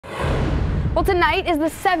Well, tonight is the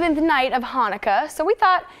 7th night of Hanukkah, so we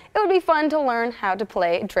thought it would be fun to learn how to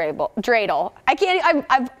play dreidel.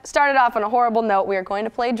 I've started off on a horrible note. We are going to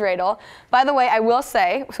play dreidel. By the way, I will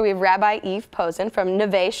say, so we have Rabbi Eve Posen from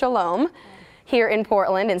Neve Shalom here in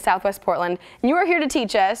Portland, in Southwest Portland. And you are here to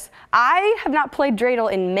teach us. I have not played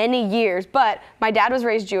dreidel in many years, but my dad was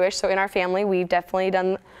raised Jewish, so in our family, we've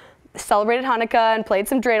definitely celebrated Hanukkah and played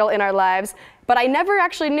some dreidel in our lives, but I never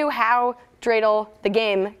actually knew how dreidel, the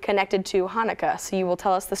game, connected to Hanukkah. So you will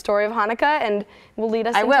tell us the story of Hanukkah and will lead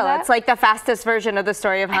us into that? I will. It's like the fastest version of the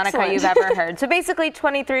story of Hanukkah you've ever heard. So basically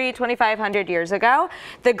 2,500 years ago,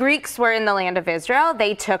 the Greeks were in the land of Israel.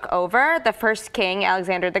 They took over. The first king,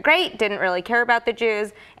 Alexander the Great, didn't really care about the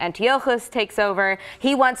Jews. Antiochus takes over.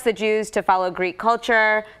 He wants the Jews to follow Greek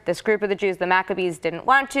culture. This group of the Jews, the Maccabees, didn't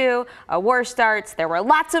want to. A war starts. There were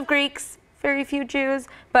lots of Greeks, very few Jews,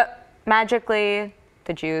 but magically,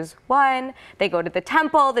 the Jews won. They go to the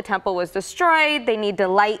temple. The temple was destroyed. They need to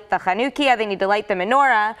light the Chanukiah. They need to light the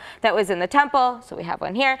menorah that was in the temple. So we have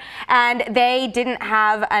one here. And they didn't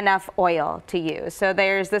have enough oil to use. So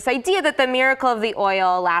there's this idea that the miracle of the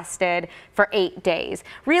oil lasted for 8 days.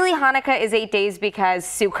 Really, Hanukkah is 8 days because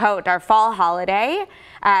Sukkot, our fall holiday,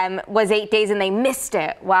 was 8 days, and they missed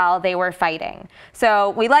it while they were fighting.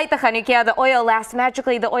 So we light the Chanukiah. The oil lasts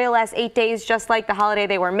magically. The oil lasts 8 days, just like the holiday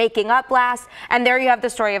they were making up lasts. And there you have the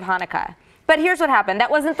story of Hanukkah. But here's what happened. That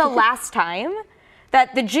wasn't the last time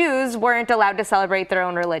that the Jews weren't allowed to celebrate their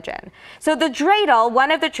own religion. So the dreidel, one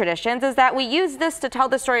of the traditions, is that we use this to tell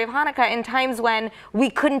the story of Hanukkah in times when we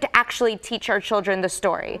couldn't actually teach our children the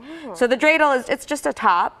story. Oh. So the dreidel it's just a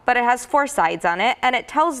top, but it has 4 sides on it, and it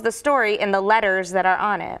tells the story in the letters that are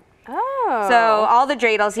on it. Oh. So all the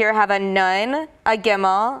dreidels here have a nun, a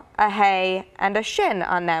gimel, a hey, and a shin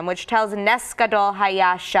on them, which tells Nes Gadol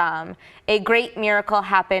Haya Sham, a great miracle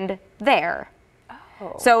happened there.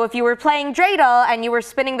 So if you were playing dreidel and you were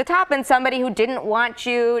spinning the top and somebody who didn't want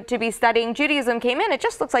you to be studying Judaism came in, it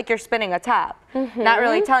just looks like you're spinning a top. Not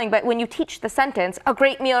really telling, but when you teach the sentence, a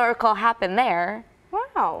great miracle happened there,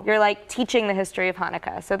 wow, you're like teaching the history of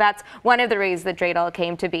Hanukkah. So that's one of the ways the dreidel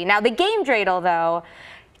came to be. Now the game dreidel, though,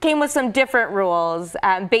 came with some different rules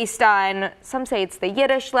based on, some say it's the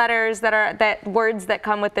Yiddish letters words that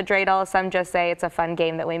come with the dreidel. Some just say it's a fun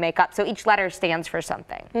game that we make up. So each letter stands for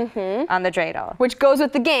something on the dreidel. Which goes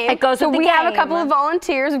with the game. It goes with the game. So we have a couple of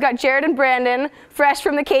volunteers. We've got Jared and Brandon, fresh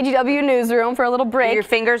from the KGW newsroom for a little break. Are your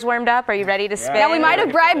fingers warmed up? Are you ready to spin? Now we might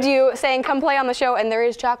have bribed you saying come play on the show, and there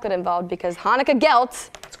is chocolate involved because Hanukkah Gelt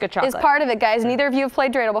is part of it, guys. Neither of you have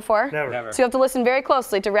played dreidel before. Never. So you have to listen very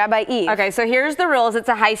closely to Rabbi Eve. Okay, so here's the rules. It's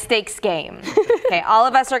a high-stakes game. Okay, all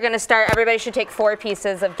of us are going to start. Everybody should take 4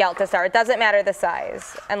 pieces of gelt to start. It doesn't matter the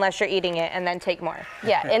size, unless you're eating it, and then take more.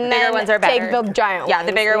 Yeah, and the bigger ones are better. Take the giant ones. Yeah,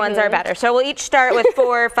 the bigger ones are better. So we'll each start with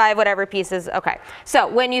 4 or 5, whatever pieces. Okay, so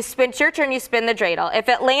when you spin, it's your turn, you spin the dreidel. If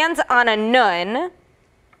it lands on a nun,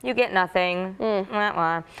 you get nothing.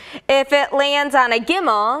 If it lands on a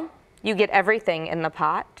gimel, you get everything in the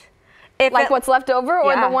pot. Like what's left over,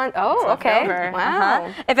 or the one? Oh, okay.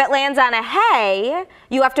 Wow. If it lands on a hay,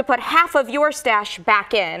 you have to put half of your stash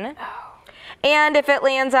back in. Oh. And if it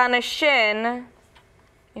lands on a shin,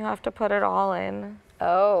 you have to put it all in.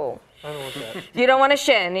 Oh. I don't want that. You don't want a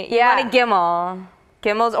shin. You want a gimel.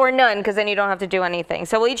 Gimels or none, because then you don't have to do anything.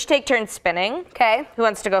 So we'll each take turns spinning. Okay. Who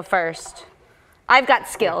wants to go first? I've got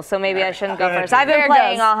skills, so maybe I shouldn't go first. I've been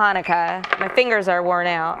playing all Hanukkah. My fingers are worn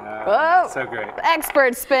out. Whoa. So great.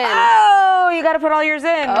 Expert spin. Oh, you got to put all yours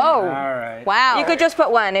in. Oh. All right. Wow. You could just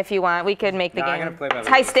put one if you want. We could make the game. I'm gonna play by it's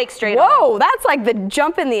the high stakes dreidel. Whoa, that's like the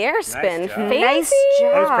jump in the air spin. Nice job. Fancy. Nice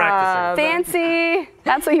job. I was practicing. Fancy.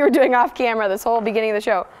 That's what you were doing off camera this whole beginning of the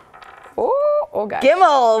show. Oh, gosh.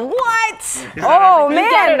 Gimel, what? Oh, man. You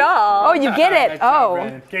get it all. Oh, you get it.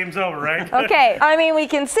 Oh. Game's over, right? Okay. I mean, we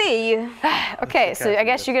can see. Okay, so I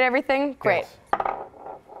guess you get everything? Great.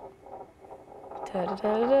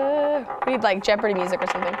 We need like Jeopardy music or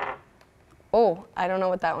something. Oh, I don't know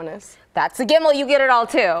what that one is. That's a gimel. You get it all,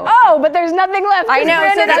 too. Oh, but there's nothing left. I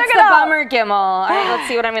know, so that's the all. bummer gimel. All right, let's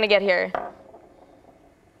see what I'm going to get here.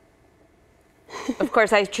 Of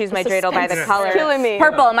course, I choose my dreidel by the color. Killing me.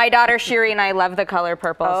 Purple. My daughter Shiri and I love the color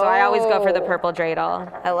purple, so I always go for the purple dreidel.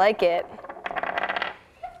 I like it.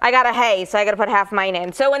 I got a hay, so I got to put half mine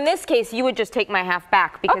in. So in this case, you would just take my half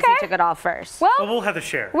back because you took it all first. Well, we'll have to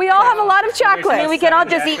share. We all have a lot of chocolate. I mean, we can all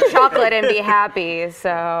just eat chocolate and be happy, so.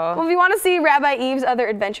 Well, if you want to see Rabbi Eve's other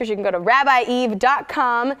adventures, you can go to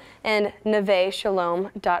rabbieve.com and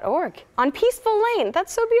neveshalom.org on Peaceful Lane.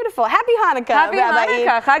 That's so beautiful. Happy Hanukkah, Happy Rabbi Hanukkah.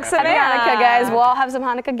 Eve. Chag Sameach. Happy Hanukkah, guys. We'll all have some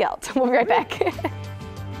Hanukkah gelt. We'll be right back.